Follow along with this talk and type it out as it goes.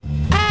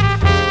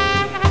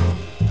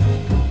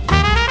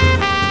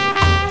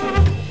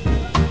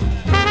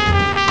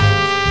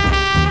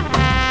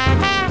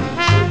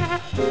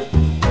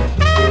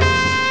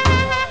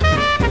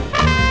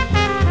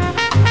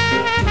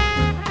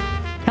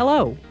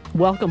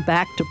Welcome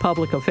back to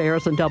Public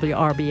Affairs on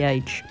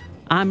WRBH.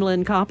 I'm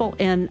Lynn Koppel,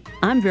 and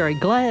I'm very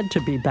glad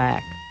to be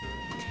back.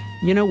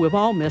 You know, we've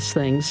all missed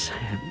things,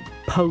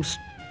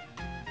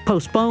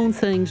 postponed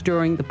things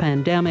during the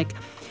pandemic,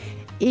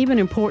 even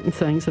important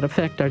things that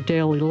affect our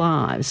daily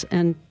lives.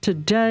 And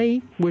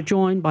today, we're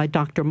joined by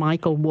Dr.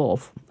 Michael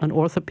Wolf, an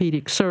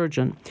orthopedic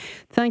surgeon.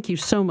 Thank you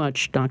so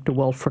much, Dr.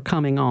 Wolf, for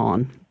coming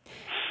on.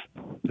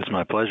 It's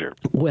my pleasure.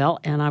 Well,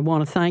 and I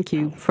want to thank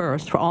you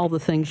first for all the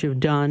things you've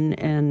done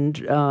and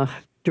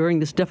during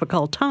this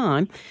difficult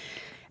time.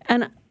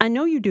 And I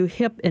know you do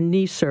hip and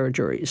knee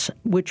surgeries,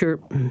 which are,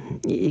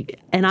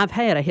 and I've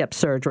had a hip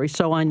surgery,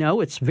 so I know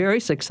it's very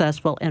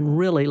successful and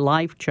really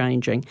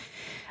life-changing.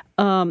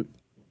 And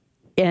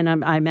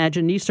I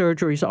imagine knee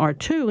surgeries are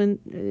too. And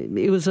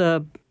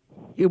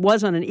it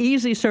wasn't an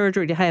easy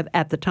surgery to have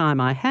at the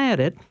time I had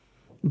it,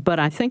 but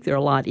I think they're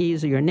a lot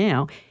easier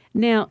now.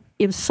 Now,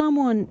 if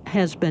someone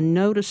has been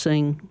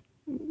noticing,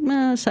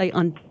 say,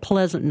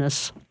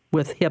 unpleasantness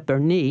with hip or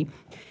knee,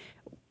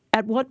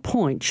 at what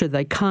point should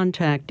they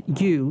contact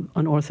you,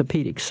 an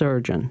orthopedic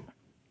surgeon?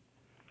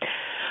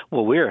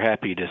 Well, we're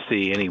happy to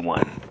see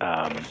anyone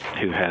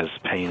who has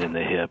pain in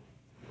the hip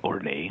or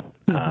knee,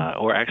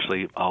 or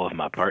actually all of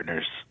my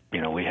partners.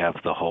 You know, we have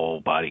the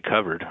whole body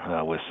covered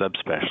with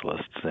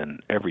subspecialists in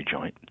every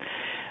joint.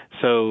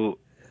 So,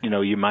 you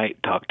know, you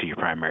might talk to your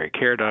primary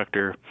care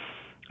doctor.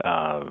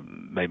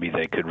 Maybe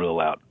they could rule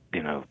out,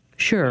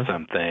 Sure.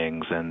 some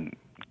things and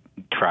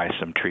try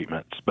some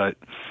treatments. But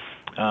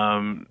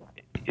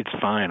it's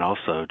fine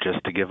also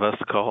just to give us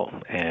a call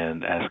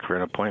and ask for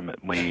an appointment.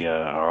 We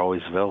are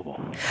always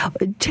available.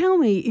 Tell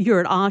me,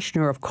 you're at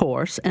Ochsner, of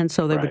course, and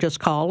so they would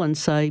just call and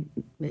say,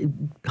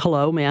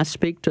 hello, may I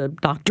speak to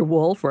Dr.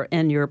 Wolf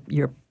and your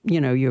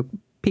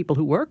people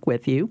who work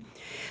with you.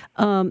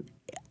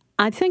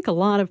 I think a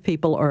lot of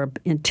people are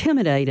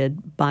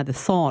intimidated by the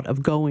thought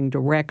of going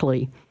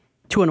directly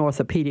to an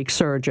orthopedic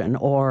surgeon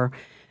or,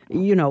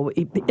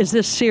 is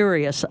this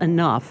serious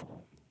enough?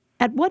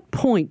 At what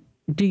point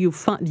do you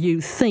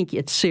think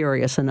it's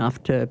serious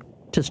enough to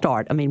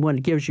start? I mean, when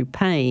it gives you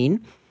pain,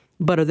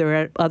 but are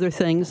there other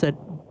things that,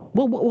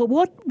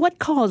 what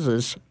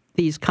causes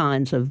these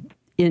kinds of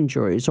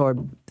injuries or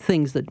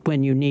things that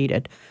when you need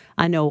it?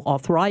 I know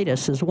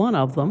arthritis is one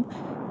of them,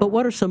 but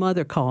what are some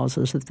other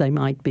causes that they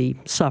might be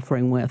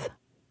suffering with?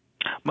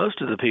 Most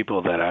of the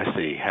people that I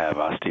see have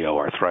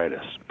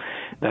osteoarthritis.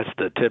 That's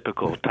the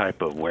typical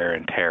type of wear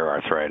and tear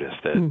arthritis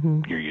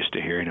that you're used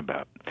to hearing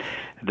about.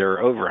 There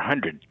are over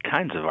 100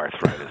 kinds of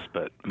arthritis,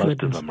 but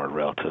most of them are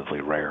relatively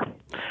rare.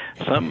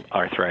 Some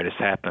arthritis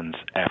happens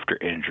after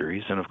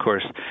injuries, and of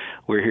course,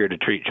 we're here to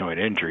treat joint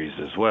injuries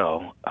as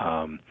well.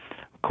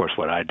 Of course,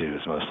 what I do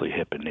is mostly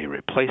hip and knee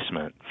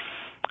replacement.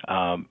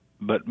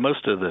 But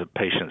most of the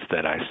patients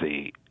that I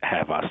see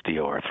have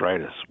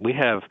osteoarthritis. We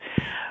have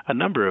a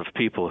number of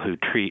people who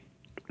treat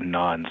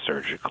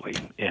non-surgically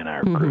in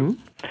our group.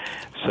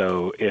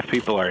 So if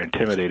people are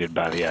intimidated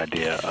by the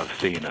idea of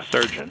seeing a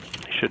surgeon,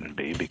 they shouldn't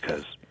be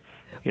because,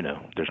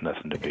 there's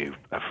nothing to be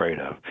afraid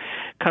of.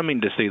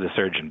 Coming to see the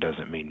surgeon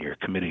doesn't mean you're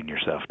committing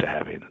yourself to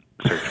having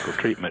surgical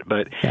treatment.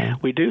 But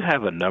we do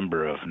have a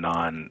number of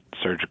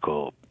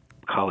non-surgical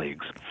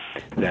colleagues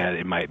that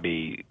it might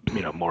be,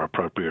 more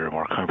appropriate or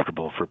more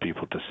comfortable for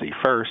people to see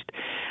first.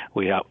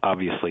 We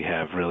obviously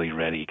have really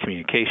ready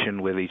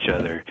communication with each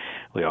other.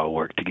 We all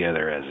work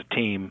together as a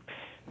team.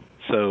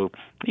 So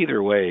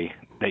either way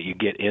that you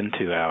get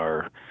into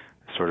our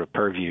sort of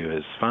purview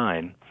is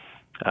fine.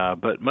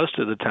 But most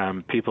of the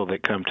time, people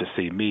that come to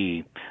see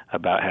me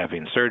about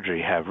having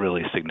surgery have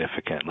really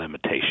significant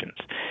limitations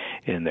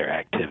in their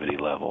activity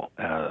level.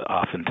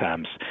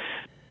 Oftentimes,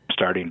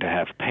 starting to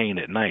have pain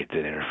at night that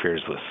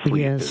interferes with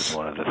sleep is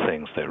one of the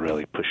things that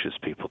really pushes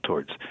people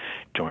towards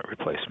joint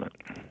replacement.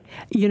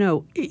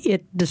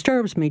 It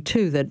disturbs me,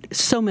 too, that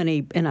so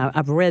many, and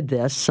I've read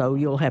this, so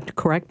you'll have to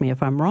correct me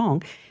if I'm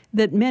wrong,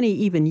 that many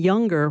even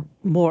younger,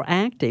 more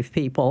active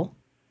people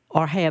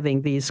are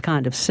having these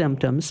kind of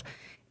symptoms,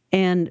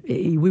 and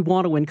we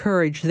want to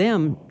encourage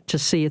them to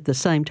see at the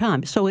same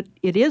time. So it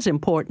is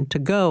important to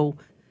go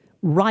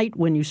right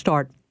when you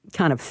start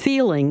kind of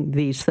feeling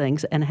these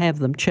things and have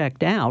them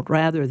checked out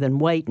rather than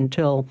wait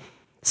until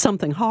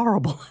something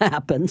horrible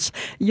happens,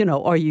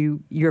 or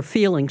you're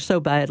feeling so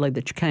badly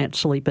that you can't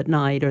sleep at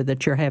night or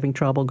that you're having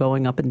trouble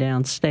going up and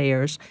down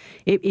stairs.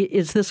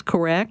 Is this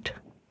correct?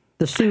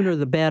 The sooner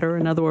the better,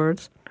 in other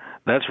words?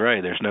 That's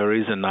right. There's no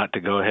reason not to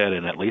go ahead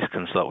and at least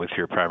consult with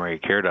your primary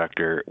care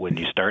doctor when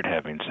you start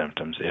having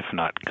symptoms, if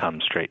not come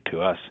straight to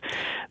us.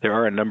 There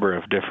are a number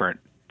of different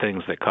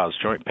things that cause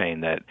joint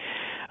pain that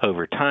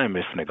over time,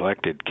 if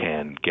neglected,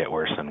 can get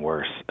worse and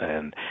worse.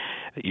 And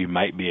you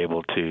might be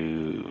able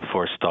to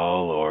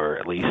forestall or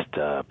at least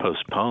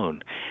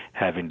postpone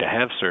having to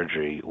have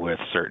surgery with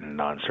certain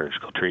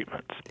non-surgical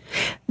treatments.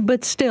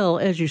 But still,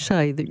 as you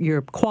say,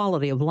 your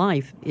quality of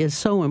life is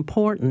so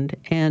important.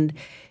 And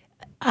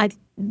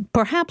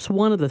perhaps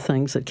one of the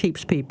things that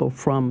keeps people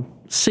from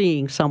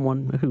seeing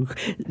someone who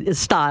is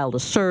styled a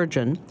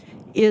surgeon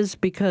is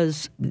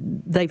because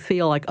they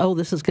feel like, oh,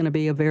 this is going to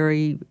be a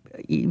very,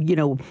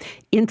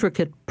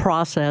 intricate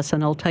process,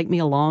 and it'll take me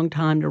a long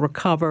time to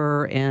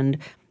recover, and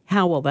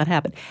how will that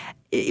happen?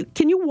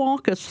 Can you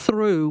walk us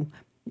through,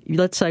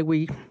 let's say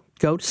we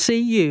go to see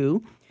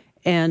you,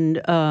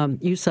 and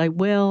you say,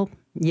 well,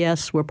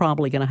 yes, we're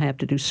probably going to have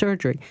to do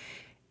surgery.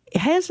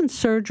 Hasn't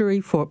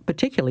surgery for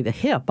particularly the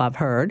hip, I've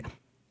heard,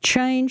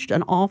 changed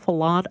an awful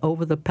lot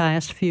over the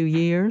past few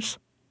years?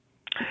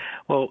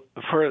 Well,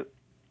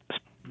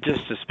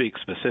 just to speak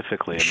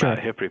specifically about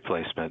hip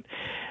replacement,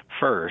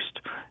 first,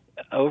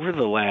 over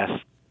the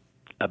last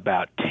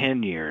about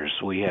 10 years,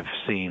 we have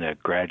seen a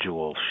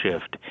gradual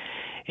shift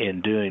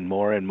in doing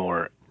more and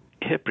more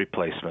hip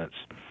replacements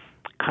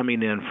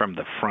coming in from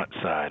the front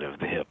side of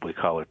the hip. We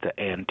call it the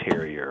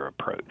anterior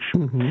approach.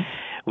 Mm-hmm.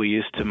 We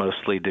used to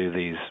mostly do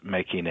these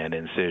making an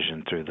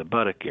incision through the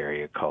buttock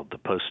area called the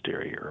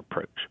posterior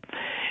approach.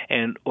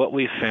 And what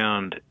we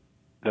found,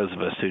 those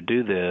of us who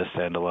do this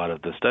and a lot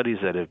of the studies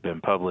that have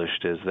been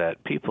published, is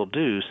that people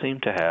do seem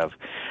to have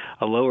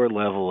a lower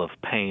level of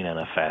pain and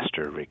a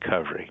faster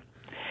recovery.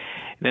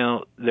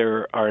 Now,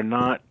 there are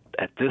not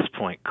at this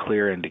point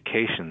clear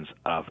indications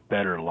of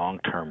better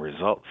long-term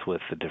results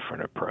with the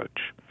different approach,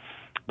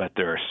 but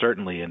there are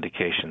certainly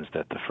indications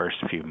that the first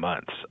few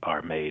months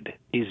are made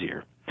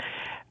easier.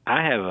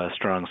 I have a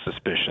strong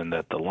suspicion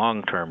that the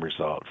long-term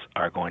results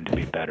are going to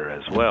be better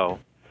as well,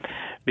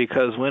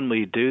 because when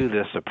we do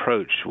this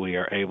approach, we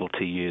are able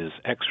to use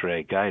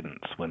X-ray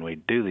guidance when we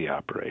do the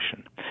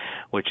operation,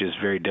 which is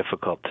very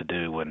difficult to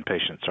do when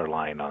patients are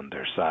lying on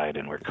their side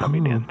and we're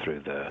coming in through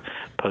the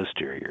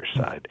posterior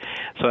side.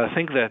 So I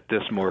think that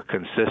this more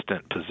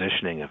consistent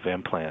positioning of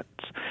implants,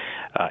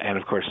 and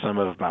of course some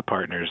of my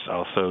partners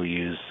also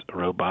use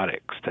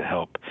robotics to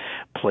help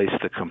place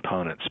the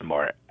components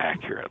more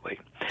accurately.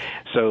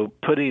 So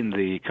putting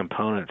the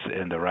components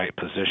in the right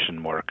position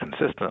more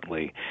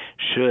consistently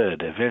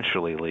should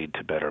eventually lead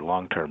to better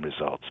long-term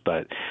results.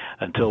 But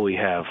until we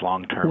have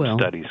long-term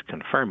studies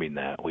confirming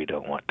that, we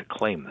don't want to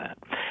claim that.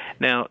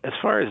 Now, as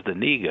far as the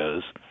knee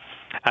goes,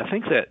 I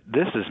think that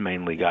this has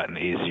mainly gotten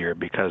easier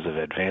because of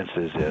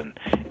advances in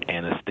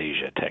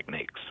anesthesia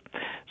techniques.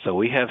 So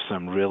we have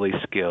some really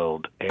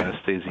skilled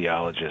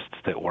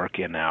anesthesiologists that work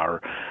in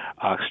our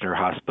Ochsner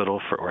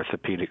Hospital for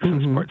Orthopedics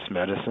and Sports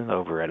Medicine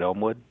over at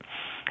Elmwood,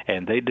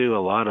 and they do a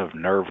lot of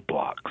nerve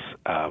blocks.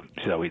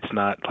 So it's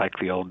not like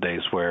the old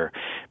days where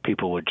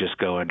people would just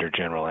go under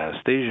general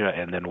anesthesia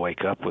and then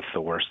wake up with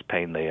the worst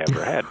pain they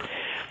ever had.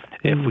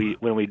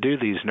 When we do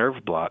these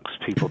nerve blocks,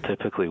 people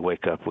typically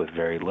wake up with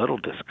very little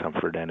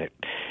discomfort, and it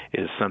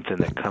is something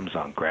that comes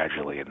on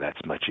gradually, and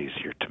that's much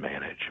easier to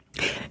manage.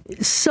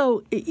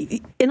 So,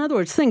 in other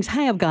words, things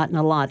have gotten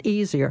a lot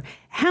easier.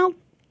 How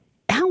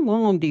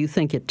long do you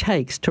think it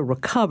takes to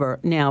recover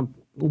now,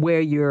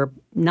 where you're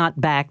not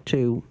back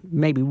to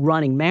maybe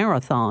running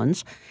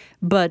marathons,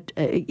 but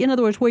in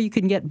other words, where you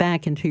can get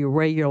back into your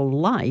regular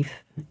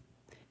life?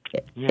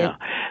 Yeah.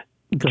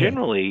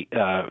 Generally,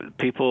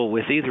 people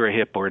with either a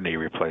hip or knee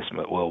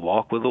replacement will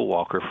walk with a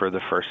walker for the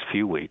first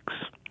few weeks,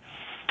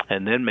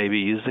 and then maybe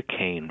use a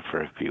cane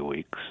for a few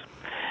weeks.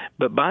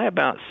 But by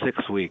about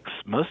 6 weeks,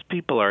 most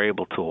people are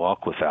able to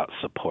walk without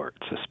supports,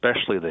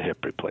 especially the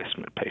hip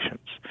replacement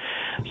patients.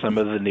 Some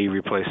of the knee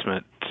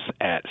replacements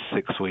at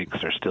 6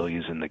 weeks are still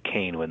using the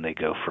cane when they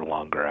go for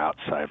longer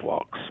outside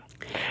walks.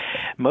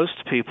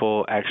 Most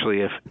people,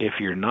 actually, if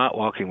you're not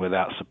walking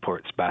without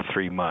supports by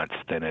 3 months,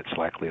 then it's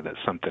likely that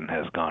something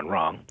has gone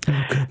wrong.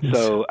 Oh,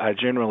 so I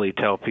generally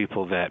tell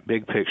people that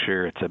big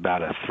picture, it's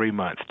about a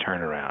 3-month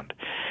turnaround.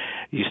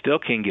 You still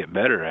can get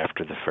better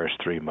after the first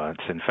 3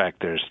 months. In fact,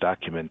 there's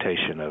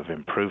documentation of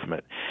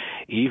improvement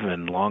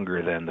even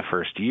longer than the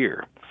first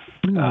year.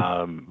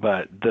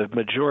 But the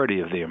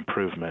majority of the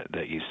improvement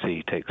that you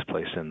see takes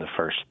place in the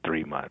first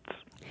 3 months.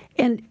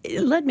 And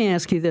let me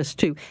ask you this,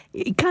 too.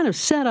 Kind of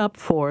set up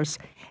for us,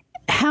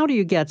 how do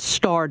you get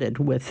started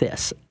with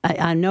this?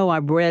 I know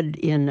I've read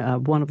in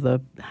one of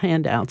the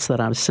handouts that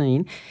I've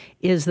seen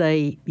is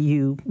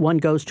one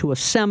goes to a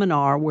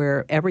seminar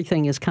where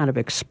everything is kind of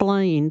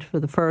explained for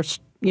the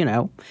first,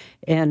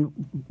 and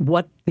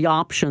what the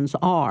options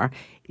are.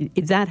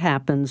 That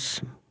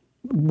happens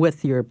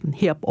with your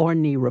hip or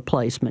knee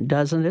replacement,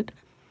 doesn't it?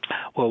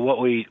 Well,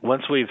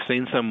 once we've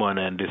seen someone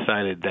and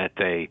decided that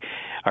they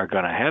are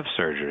going to have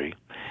surgery,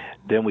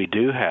 then we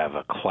do have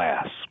a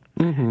class.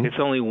 Mm-hmm. It's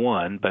only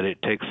one, but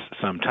it takes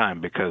some time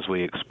because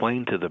we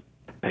explain to the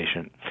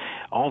patient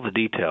all the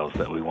details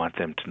that we want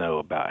them to know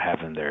about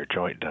having their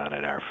joint done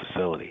at our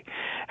facility,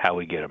 how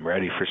we get them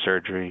ready for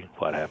surgery,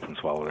 what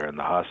happens while they're in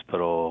the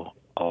hospital,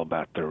 all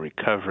about their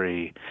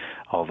recovery,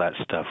 all that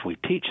stuff. We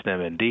teach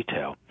them in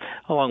detail,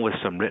 along with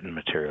some written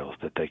materials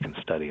that they can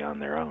study on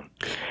their own.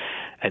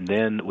 And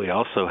then we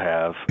also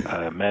have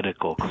a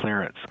medical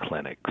clearance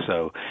clinic.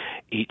 So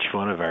each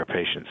one of our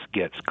patients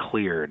gets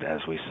cleared,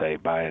 as we say,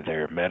 by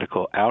our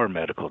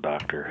medical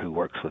doctor who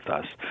works with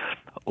us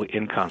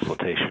in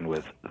consultation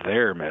with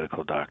their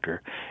medical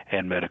doctor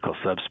and medical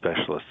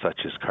subspecialists such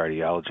as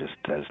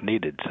cardiologists as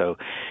needed. So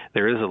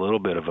there is a little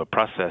bit of a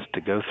process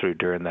to go through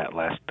during that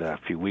last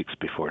few weeks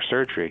before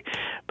surgery,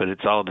 but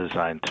it's all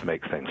designed to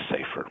make things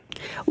safer.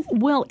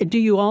 Well, do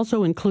you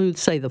also include,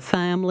 say, the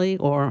family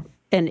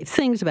and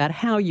things about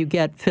how you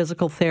get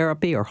physical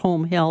therapy or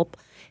home help?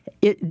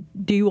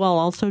 Do you all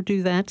also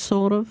do that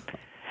sort of?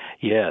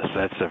 Yes,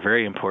 that's a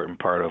very important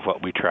part of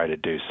what we try to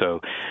do.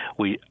 So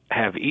we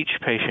have each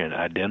patient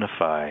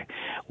identify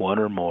one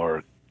or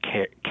more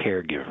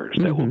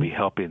caregivers that will be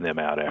helping them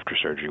out after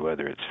surgery,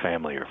 whether it's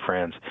family or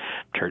friends,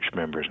 church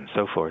members, and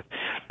so forth.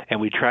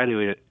 And we try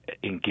to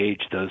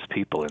engage those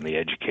people in the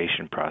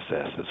education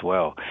process as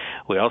well.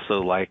 We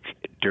also like,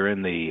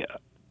 during the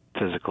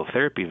physical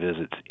therapy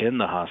visits in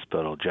the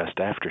hospital just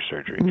after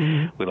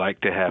surgery, we like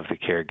to have the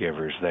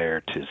caregivers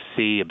there to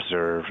see,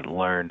 observe, and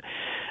learn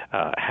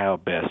how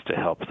best to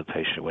help the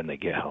patient when they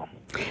get home.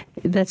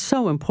 That's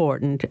so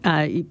important.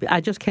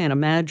 I just can't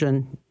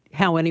imagine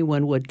how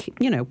anyone would,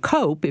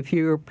 cope if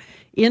you're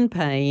in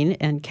pain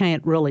and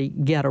can't really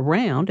get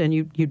around, and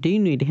you do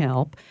need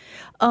help.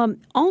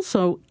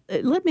 Also,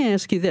 let me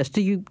ask you this.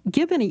 Do you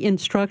give any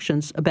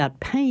instructions about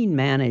pain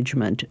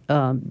management?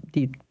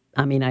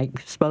 I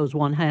suppose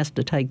one has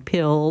to take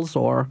pills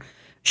or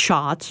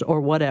shots or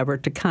whatever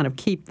to kind of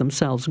keep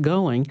themselves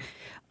going.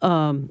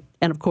 And,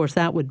 of course,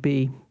 that would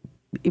be,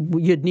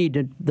 you'd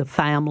need the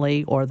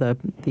family or the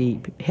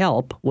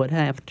help would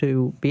have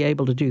to be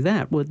able to do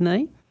that, wouldn't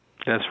they?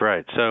 That's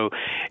right. So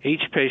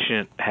each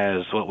patient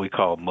has what we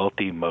call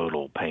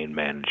multimodal pain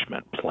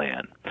management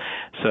plan.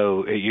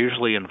 So it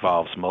usually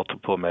involves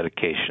multiple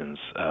medications.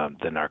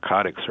 The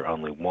narcotics are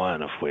only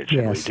one of which,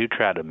 and we do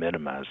try to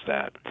minimize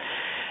that.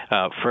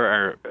 For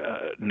our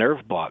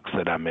nerve blocks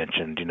that I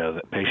mentioned,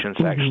 that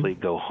patients actually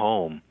go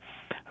home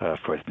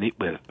for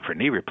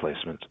knee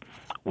replacements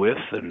with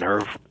the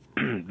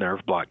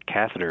nerve block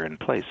catheter in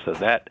place. So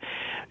that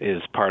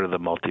is part of the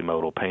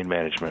multimodal pain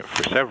management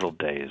for several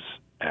days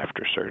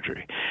after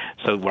surgery.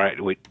 So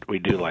we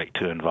do like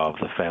to involve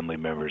the family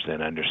members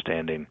in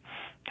understanding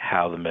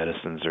how the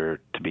medicines are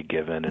to be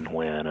given and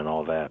when and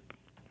all that.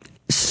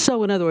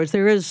 So, in other words,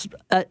 there is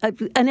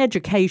an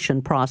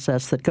education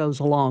process that goes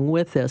along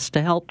with this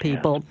to help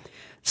people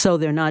so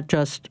they're not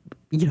just,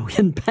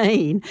 in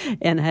pain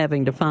and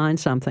having to find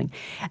something.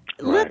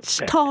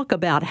 Let's talk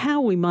about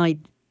how we might,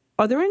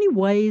 are there any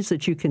ways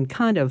that you can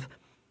kind of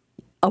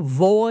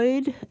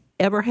avoid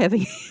ever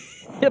having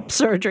hip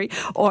surgery,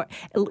 or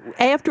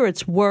after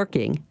it's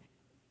working,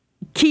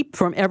 keep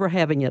from ever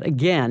having it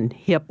again,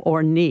 hip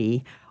or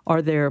knee?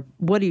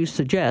 What do you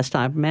suggest?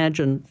 I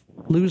imagine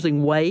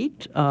losing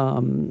weight.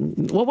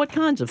 What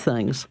kinds of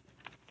things?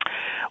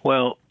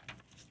 Well,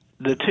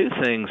 the two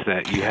things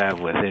that you have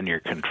within your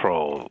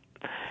control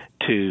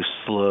to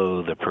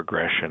slow the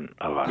progression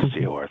of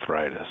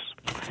osteoarthritis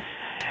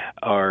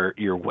are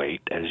your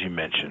weight, as you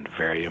mentioned,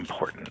 very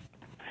important,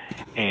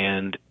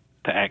 and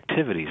the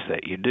activities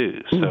that you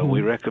do. So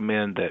we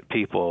recommend that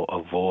people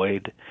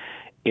avoid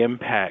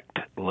impact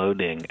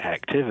loading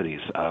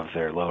activities of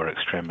their lower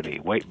extremity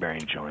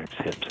weight-bearing joints,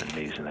 hips and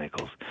knees and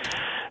ankles,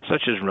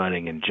 such as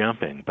running and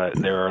jumping. But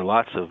there are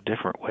lots of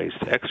different ways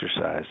to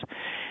exercise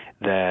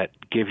that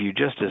give you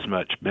just as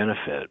much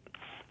benefit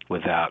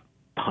without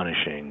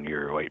punishing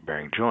your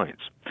weight-bearing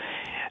joints.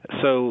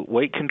 So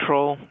weight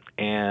control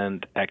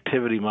and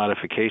activity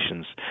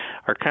modifications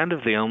are kind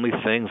of the only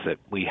things that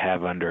we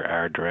have under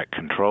our direct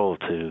control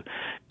to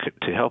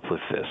help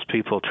with this.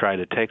 People try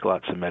to take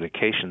lots of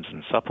medications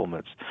and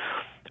supplements,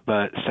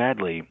 but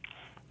sadly,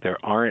 there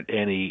aren't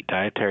any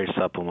dietary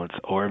supplements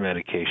or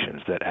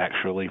medications that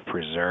actually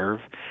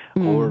preserve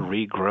or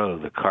regrow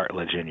the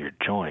cartilage in your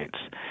joints.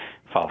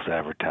 False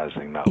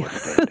advertising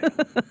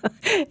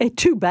notwithstanding.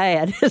 Too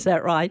bad, is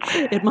that right?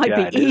 It might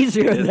be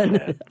easier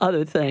than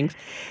other things.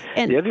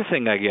 And the other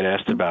thing I get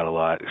asked about a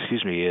lot,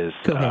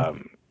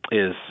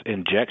 is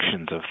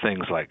injections of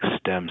things like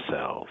stem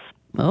cells.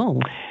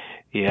 Oh.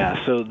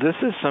 Yeah, so this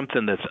is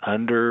something that's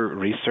under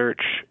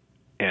research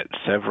at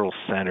several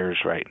centers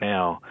right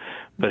now,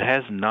 but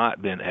has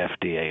not been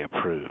FDA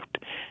approved.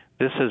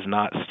 This has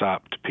not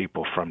stopped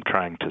people from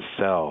trying to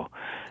sell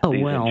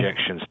these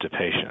injections to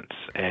patients.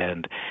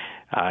 And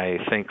I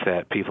think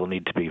that people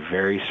need to be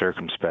very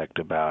circumspect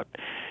about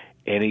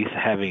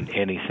having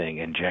anything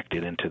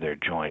injected into their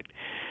joint,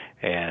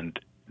 and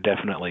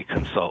definitely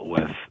consult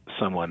with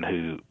someone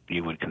who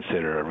you would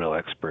consider a real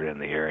expert in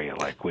the area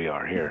like we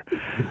are here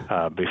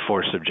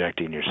before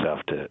subjecting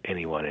yourself to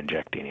anyone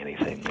injecting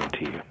anything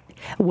into you.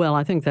 Well,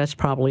 I think that's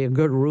probably a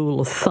good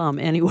rule of thumb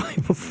anyway.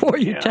 Before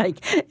you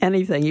take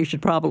anything, you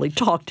should probably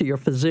talk to your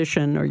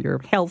physician or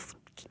your health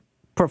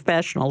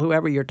professional,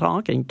 whoever you're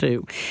talking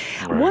to.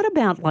 Right. What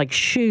about like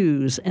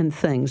shoes and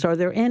things? Are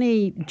there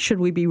should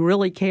we be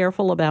really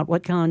careful about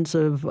what kinds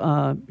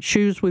of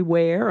shoes we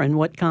wear and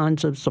what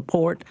kinds of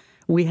support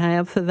we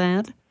have for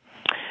that?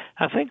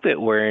 I think that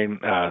wearing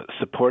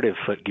supportive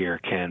foot gear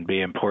can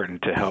be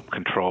important to help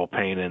control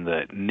pain in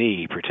the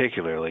knee,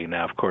 particularly.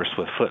 Now, of course,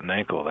 with foot and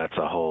ankle, that's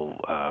a whole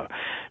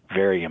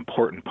very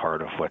important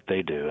part of what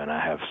they do, and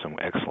I have some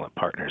excellent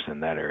partners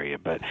in that area.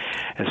 But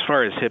as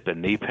far as hip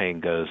and knee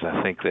pain goes,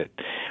 I think that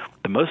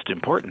the most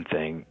important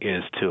thing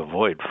is to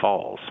avoid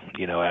falls.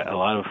 You know, a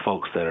lot of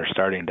folks that are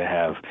starting to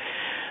have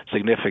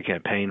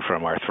significant pain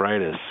from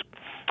arthritis,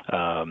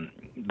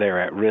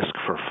 they're at risk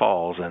for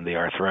falls, and the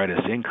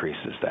arthritis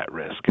increases that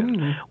risk.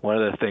 And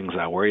one of the things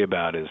I worry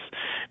about is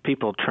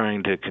people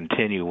trying to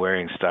continue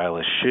wearing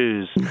stylish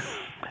shoes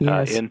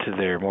into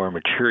their more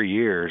mature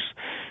years,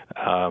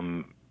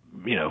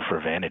 you know, for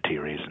vanity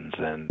reasons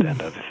and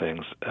other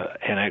things,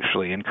 and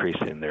actually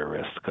increasing their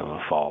risk of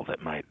a fall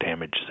that might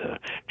damage the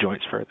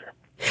joints further.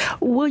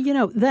 Well, you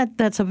know,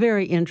 that's a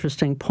very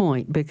interesting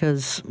point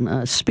because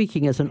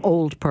speaking as an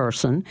old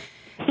person,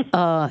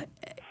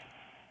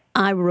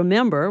 I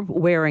remember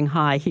wearing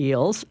high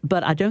heels,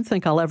 but I don't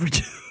think I'll ever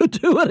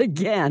do it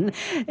again.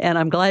 And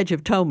I'm glad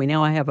you've told me.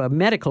 Now I have a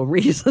medical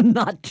reason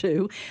not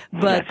to.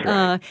 But That's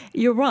right.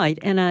 You're right.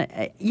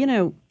 And, you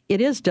know, it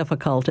is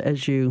difficult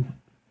as you,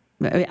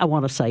 I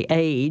want to say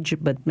age,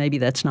 but maybe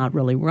that's not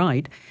really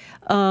right,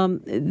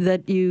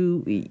 that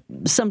you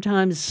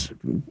sometimes,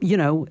 you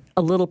know,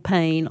 a little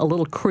pain, a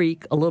little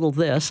creak, a little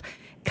this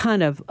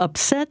kind of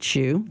upsets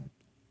you.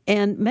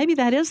 And maybe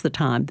that is the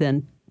time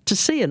then to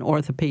see an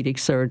orthopedic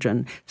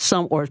surgeon,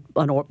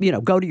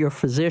 go to your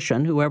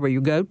physician, whoever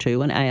you go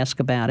to, and ask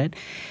about it,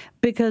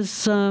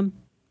 because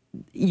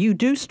you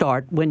do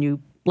start when you,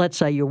 let's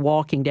say, you're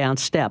walking down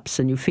steps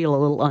and you feel a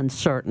little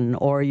uncertain,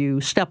 or you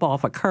step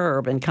off a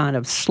curb and kind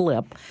of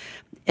slip,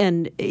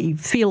 and you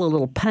feel a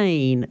little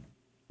pain.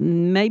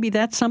 Maybe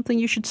that's something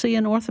you should see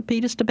an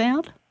orthopedist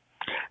about.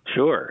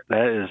 Sure,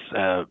 that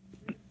is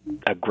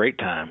a great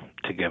time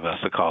to give us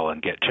a call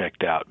and get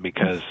checked out,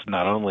 because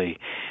not only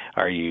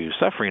are you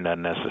suffering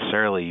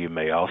unnecessarily, you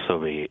may also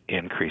be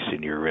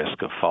increasing your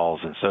risk of falls.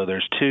 And so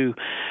there's two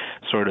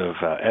sort of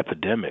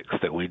epidemics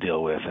that we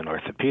deal with in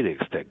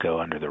orthopedics that go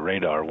under the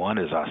radar. One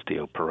is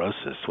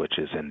osteoporosis, which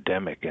is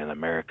endemic in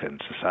American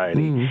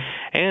society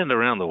and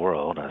around the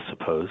world, I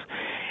suppose.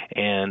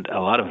 And a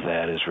lot of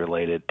that is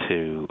related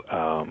to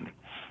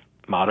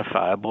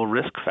modifiable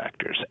risk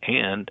factors.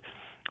 And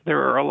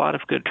there are a lot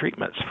of good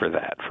treatments for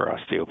that, for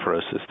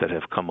osteoporosis, that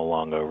have come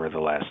along over the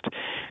last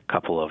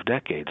couple of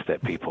decades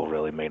that people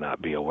really may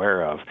not be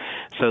aware of.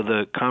 So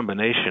the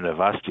combination of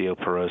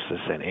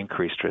osteoporosis and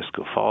increased risk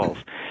of falls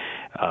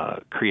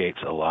creates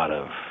a lot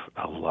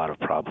of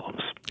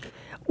problems.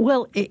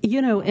 Well,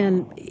 you know,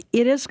 and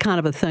it is kind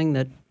of a thing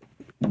that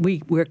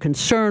we're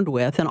concerned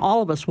with, and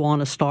all of us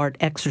want to start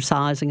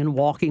exercising and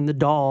walking the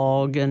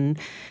dog and,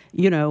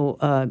 you know,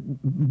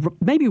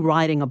 maybe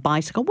riding a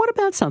bicycle. What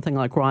about something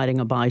like riding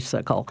a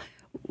bicycle?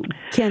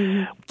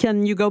 Can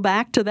you go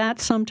back to that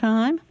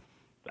sometime?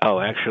 Oh,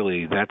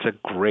 actually, that's a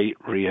great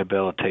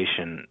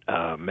rehabilitation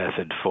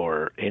method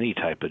for any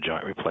type of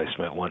joint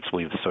replacement once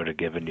we've sort of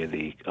given you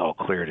the all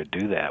clear to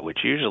do that, which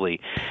usually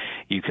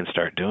you can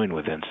start doing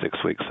within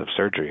 6 weeks of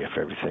surgery if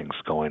everything's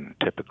going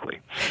typically.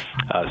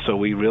 So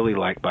we really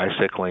like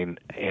bicycling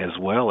as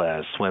well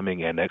as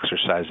swimming and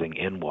exercising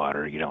in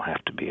water. You don't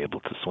have to be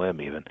able to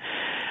swim even,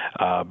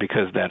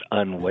 because that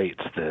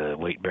unweights the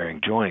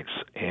weight-bearing joints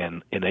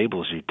and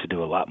enables you to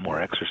do a lot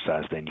more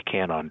exercise than you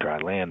can on dry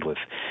land with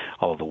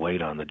all the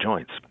weight on the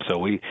joints.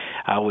 So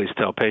I always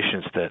tell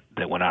patients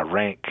that when I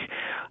rank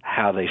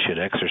how they should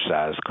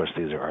exercise, of course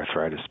these are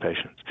arthritis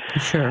patients,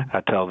 sure,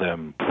 I tell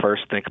them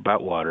first think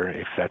about water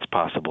if that's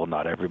possible.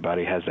 Not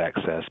everybody has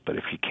access, but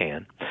if you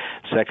can.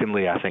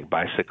 Secondly, I think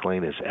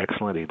bicycling is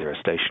excellent, either a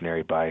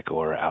stationary bike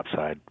or an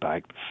outside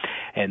bike.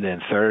 And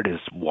then third is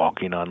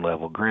walking on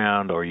level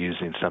ground or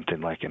using something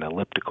like an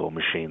elliptical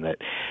machine that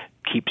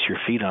keeps your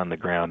feet on the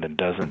ground and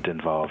doesn't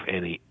involve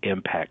any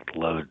impact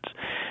loads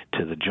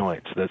to the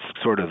joints. That's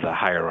sort of the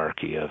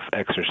hierarchy of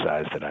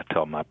exercise that I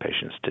tell my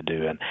patients to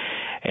do.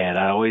 And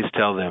I always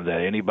tell them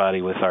that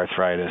anybody with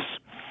arthritis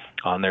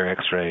on their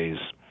x-rays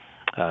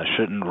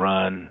shouldn't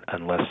run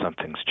unless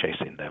something's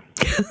chasing them.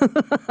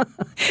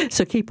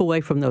 So keep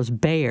away from those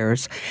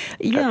bears.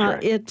 Yeah,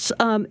 right. It's.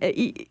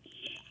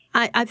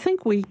 I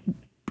think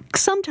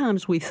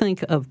sometimes we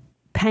think of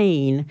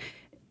pain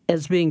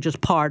as being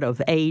just part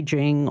of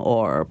aging,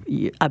 or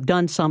I've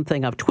done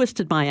something, I've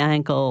twisted my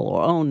ankle,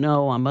 or oh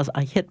no,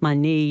 I hit my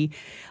knee.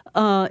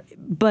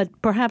 But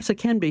perhaps it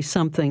can be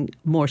something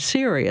more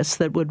serious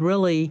that would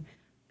really,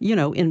 you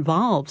know,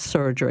 involve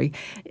surgery.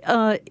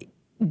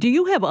 Do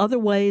you have other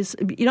ways?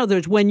 You know,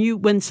 there's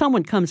when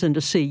someone comes in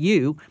to see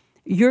you,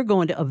 you're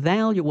going to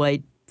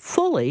evaluate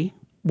fully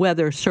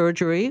whether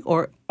surgery,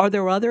 or are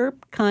there other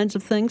kinds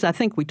of things? I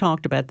think we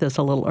talked about this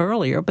a little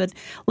earlier, but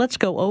let's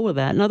go over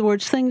that. In other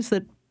words, things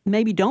that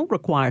maybe don't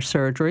require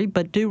surgery,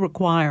 but do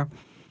require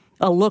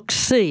a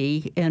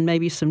look-see and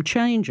maybe some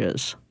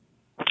changes.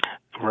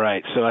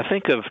 Right. So I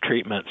think of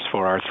treatments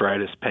for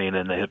arthritis pain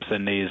in the hips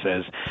and knees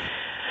as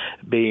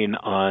being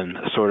on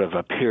sort of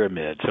a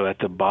pyramid. So at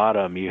the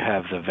bottom, you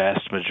have the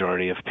vast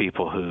majority of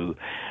people who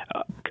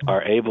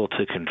are able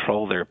to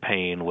control their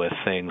pain with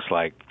things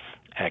like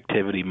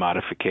activity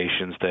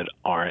modifications that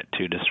aren't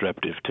too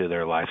disruptive to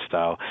their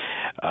lifestyle,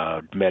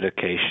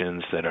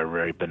 medications that are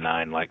very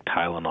benign like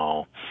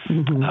Tylenol,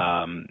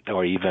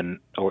 or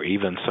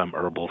even some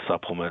herbal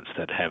supplements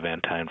that have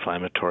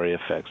anti-inflammatory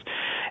effects.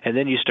 And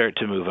then you start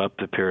to move up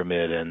the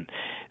pyramid and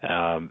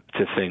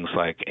to things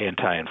like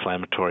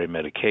anti-inflammatory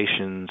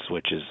medications,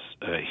 which is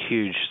a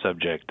huge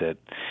subject that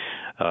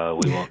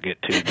we won't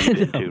get too deep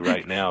into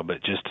right now,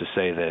 but just to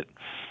say that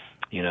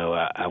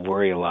I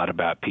worry a lot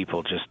about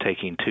people just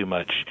taking too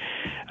much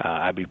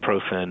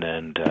ibuprofen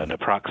and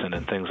naproxen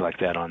and things like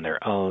that on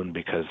their own,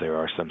 because there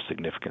are some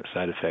significant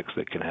side effects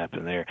that can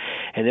happen there.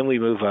 And then we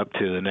move up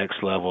to the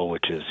next level,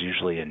 which is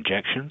usually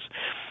injections.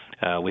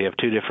 We have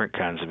two different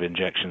kinds of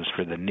injections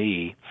for the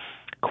knee.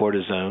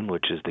 Cortisone,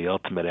 which is the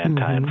ultimate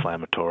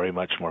anti-inflammatory,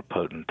 much more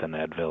potent than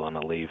Advil and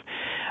Aleve,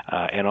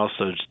 and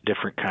also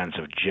different kinds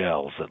of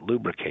gels that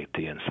lubricate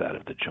the inside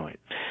of the joint.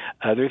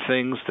 Other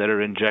things that are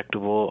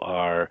injectable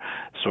are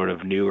sort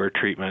of newer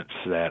treatments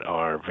that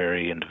are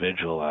very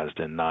individualized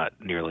and not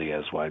nearly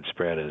as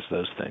widespread as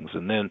those things.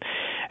 And then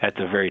at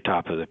the very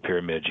top of the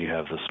pyramid, you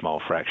have the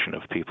small fraction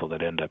of people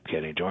that end up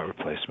getting joint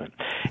replacement.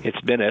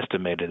 It's been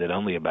estimated that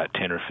only about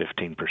 10 or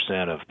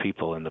 15% of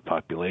people in the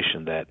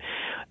population that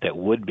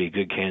would be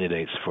good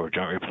candidates for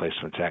joint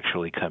replacements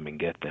actually come and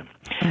get them.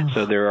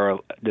 So there are,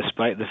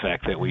 despite the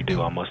fact that we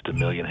do almost 1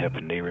 million hip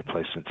and knee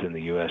replacements in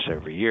the U.S.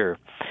 every year,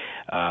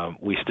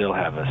 we still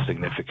have a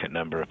significant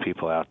number of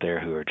people out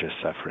there who are just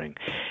suffering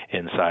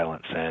in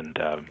silence. And,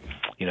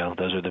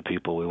 those are the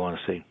people we want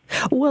to see.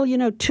 Well,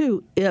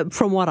 too,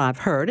 from what I've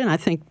heard, and I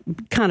think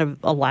kind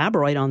of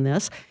elaborate on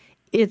this,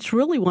 it's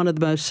really one of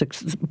the most,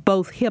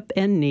 both hip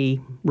and knee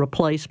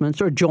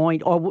replacements or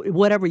joint or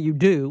whatever you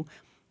do,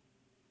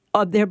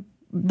 they're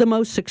the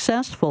most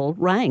successful,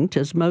 ranked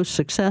as most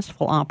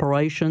successful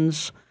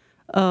operations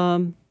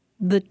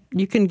that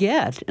you can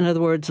get. In other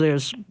words,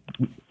 there's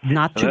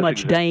not too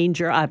much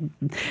danger. I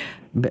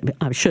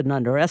shouldn't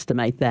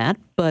underestimate that,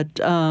 but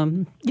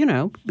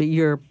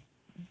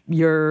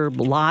you're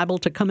liable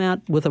to come out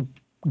with a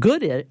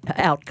good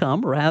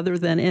outcome rather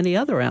than any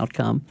other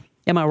outcome.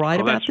 Am I right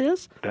about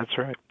this? That's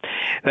right.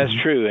 That's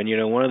true. And,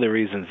 one of the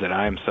reasons that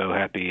I'm so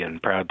happy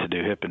and proud to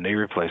do hip and knee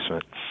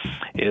replacement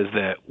is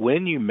that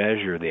when you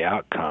measure the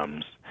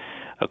outcomes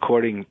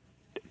according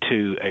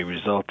to a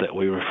result that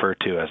we refer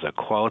to as a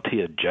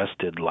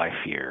quality-adjusted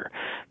life year,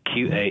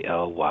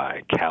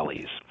 QALY,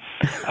 CALYs.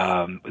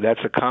 That's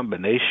a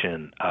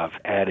combination of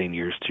adding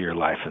years to your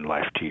life and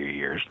life to your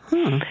years,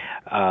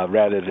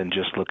 rather than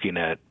just looking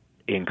at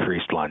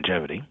increased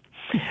longevity.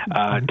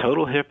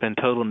 Total hip and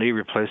total knee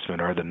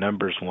replacement are the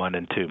numbers 1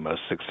 and 2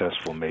 most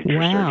successful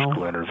major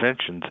surgical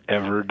interventions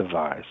ever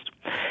devised.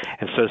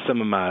 And so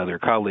some of my other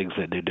colleagues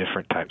that do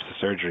different types of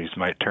surgeries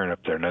might turn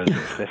up their nose and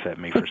sniff at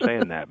me for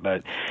saying that.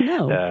 But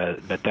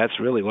but that's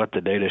really what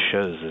the data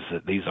shows, is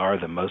that these are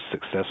the most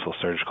successful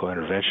surgical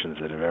interventions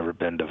that have ever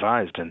been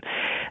devised. And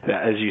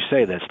as you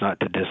say, that's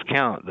not to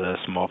discount the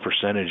small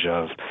percentage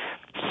of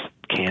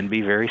can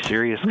be very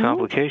serious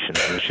complications,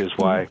 which is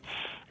why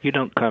you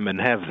don't come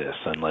and have this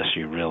unless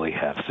you really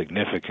have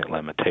significant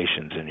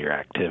limitations in your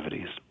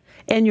activities.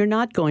 And you're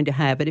not going to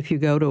have it if you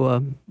go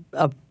to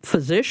a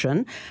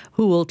physician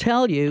who will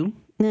tell you,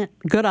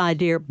 good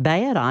idea,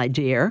 bad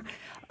idea.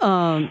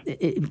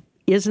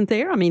 Isn't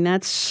there? I mean,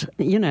 that's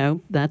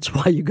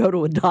why you go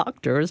to a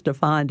doctor, is to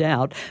find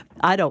out.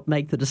 I don't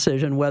make the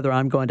decision whether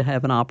I'm going to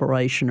have an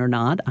operation or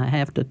not. I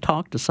have to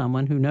talk to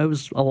someone who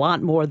knows a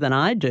lot more than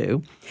I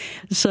do.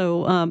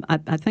 So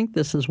I think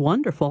this is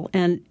wonderful.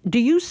 And do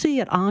you see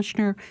at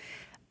Ochsner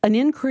an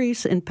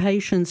increase in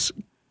patients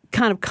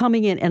kind of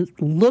coming in and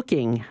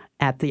looking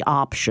at the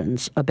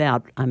options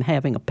about, I'm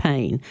having a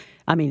pain?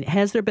 I mean,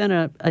 has there been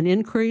an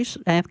increase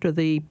after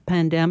the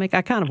pandemic?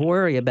 I kind of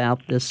worry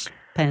about this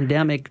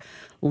pandemic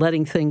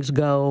letting things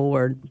go,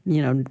 or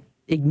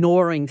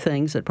ignoring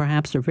things that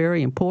perhaps are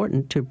very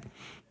important to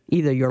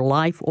either your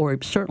life or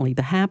certainly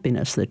the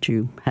happiness that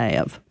you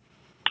have.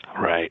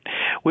 Right.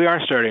 We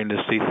are starting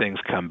to see things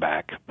come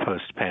back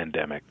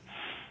post-pandemic.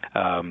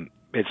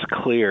 It's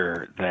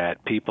clear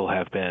that people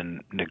have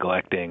been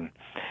neglecting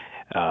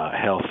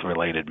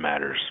health-related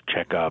matters.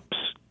 Checkups,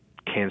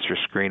 cancer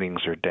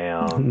screenings are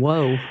down.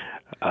 Whoa.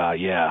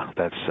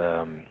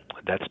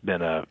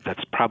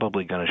 That's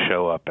probably going to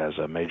show up as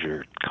a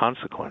major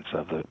consequence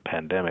of the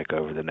pandemic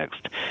over the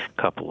next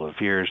couple of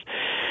years.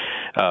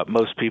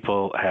 Most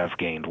people have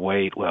gained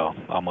weight. Well,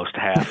 almost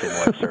half in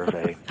one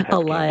survey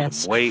have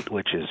gained weight,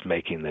 which is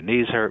making the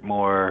knees hurt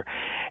more.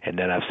 And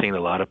then I've seen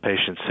a lot of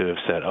patients who have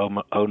said,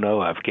 oh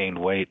no, I've gained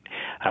weight.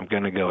 I'm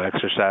going to go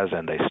exercise,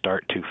 and they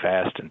start too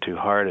fast and too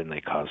hard, and they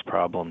cause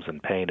problems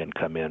and pain and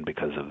come in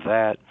because of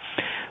that.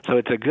 So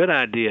it's a good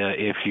idea,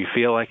 if you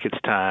feel like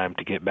it's time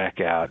to get back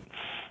out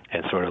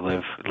and sort of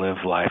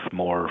live life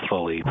more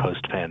fully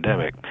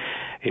post-pandemic.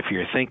 If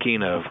you're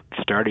thinking of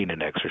starting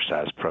an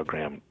exercise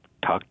program,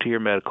 talk to your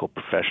medical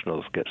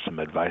professionals, get some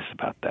advice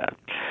about that.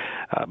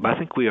 But I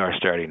think we are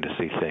starting to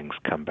see things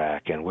come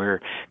back, and we're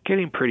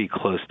getting pretty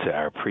close to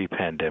our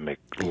pre-pandemic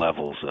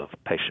levels of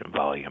patient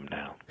volume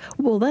now.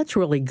 Well, that's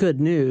really good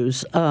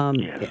news.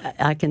 Yes.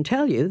 I can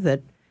tell you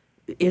that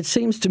it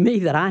seems to me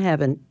that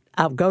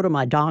I'll go to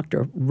my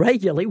doctor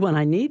regularly when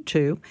I need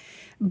to,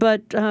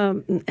 but,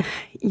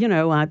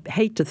 I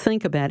hate to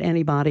think about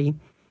anybody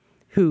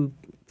who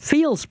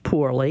feels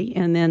poorly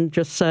and then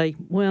just say,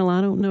 well,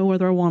 I don't know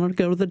whether I want to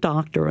go to the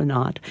doctor or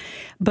not.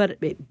 But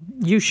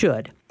you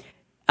should.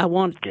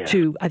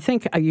 I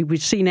think you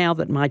see now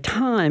that my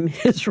time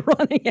is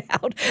running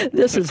out.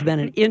 This has been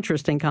an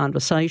interesting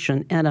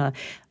conversation and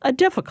a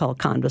difficult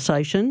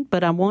conversation,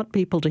 but I want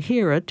people to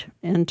hear it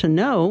and to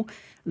know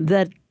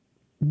that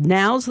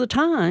now's the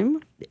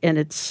time, and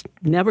it's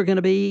never going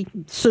to be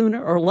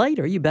sooner or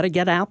later. You better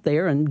get out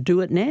there and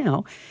do it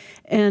now.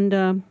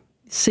 And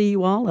see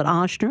you all at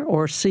Ochsner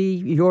or see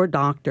your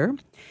doctor.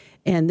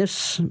 And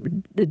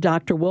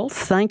Dr. Wolf,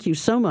 thank you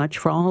so much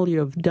for all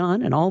you've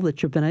done and all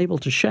that you've been able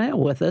to share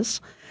with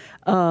us.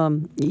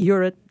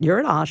 You're at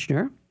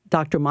Ochsner,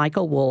 Dr.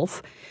 Michael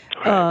Wolf.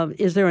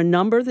 Is there a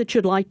number that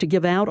you'd like to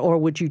give out, or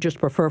would you just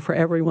prefer for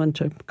everyone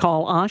to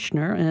call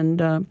Ochsner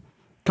and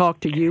talk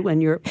to you?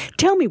 And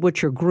tell me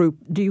what your group.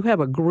 Do you have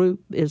a group?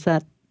 Is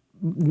that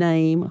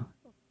name?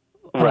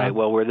 Right.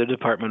 Well, we're the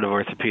Department of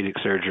Orthopedic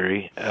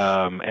Surgery,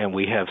 and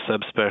we have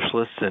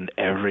subspecialists in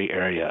every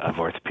area of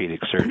orthopedic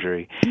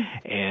surgery,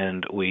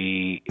 and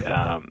we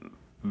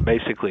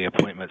basically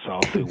appointments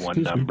all through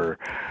one number.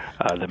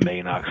 The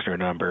main Ochsner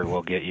number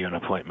will get you an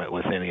appointment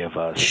with any of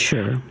us.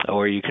 Sure.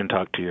 Or you can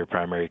talk to your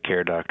primary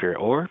care doctor,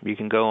 or you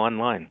can go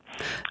online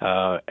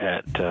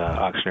at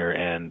Ochsner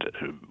and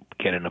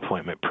get an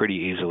appointment pretty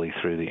easily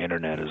through the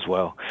internet as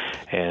well.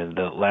 And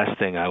the last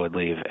thing I would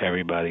leave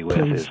everybody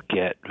with is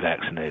get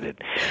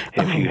vaccinated.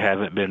 If you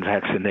haven't been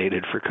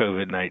vaccinated for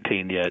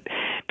COVID-19 yet,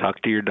 talk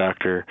to your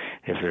doctor.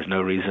 If there's no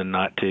reason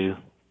not to,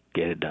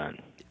 get it done.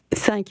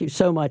 Thank you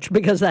so much,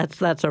 because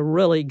that's a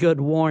really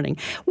good warning.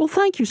 Well,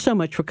 thank you so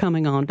much for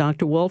coming on,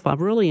 Dr. Wolf. I've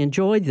really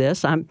enjoyed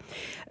this.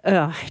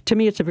 To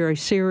me, it's a very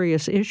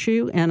serious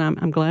issue, and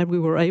I'm glad we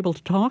were able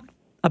to talk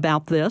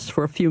about this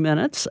for a few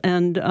minutes,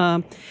 and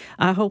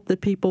I hope that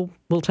people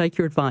will take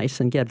your advice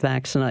and get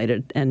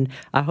vaccinated, and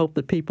I hope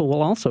that people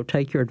will also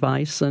take your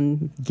advice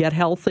and get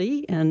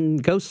healthy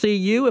and go see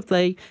you if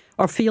they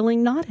are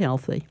feeling not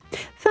healthy.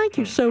 Thank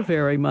you so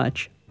very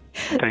much.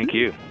 Thank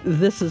you.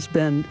 This has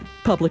been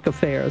Public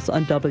Affairs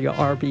on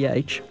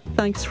WRBH.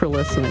 Thanks for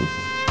listening.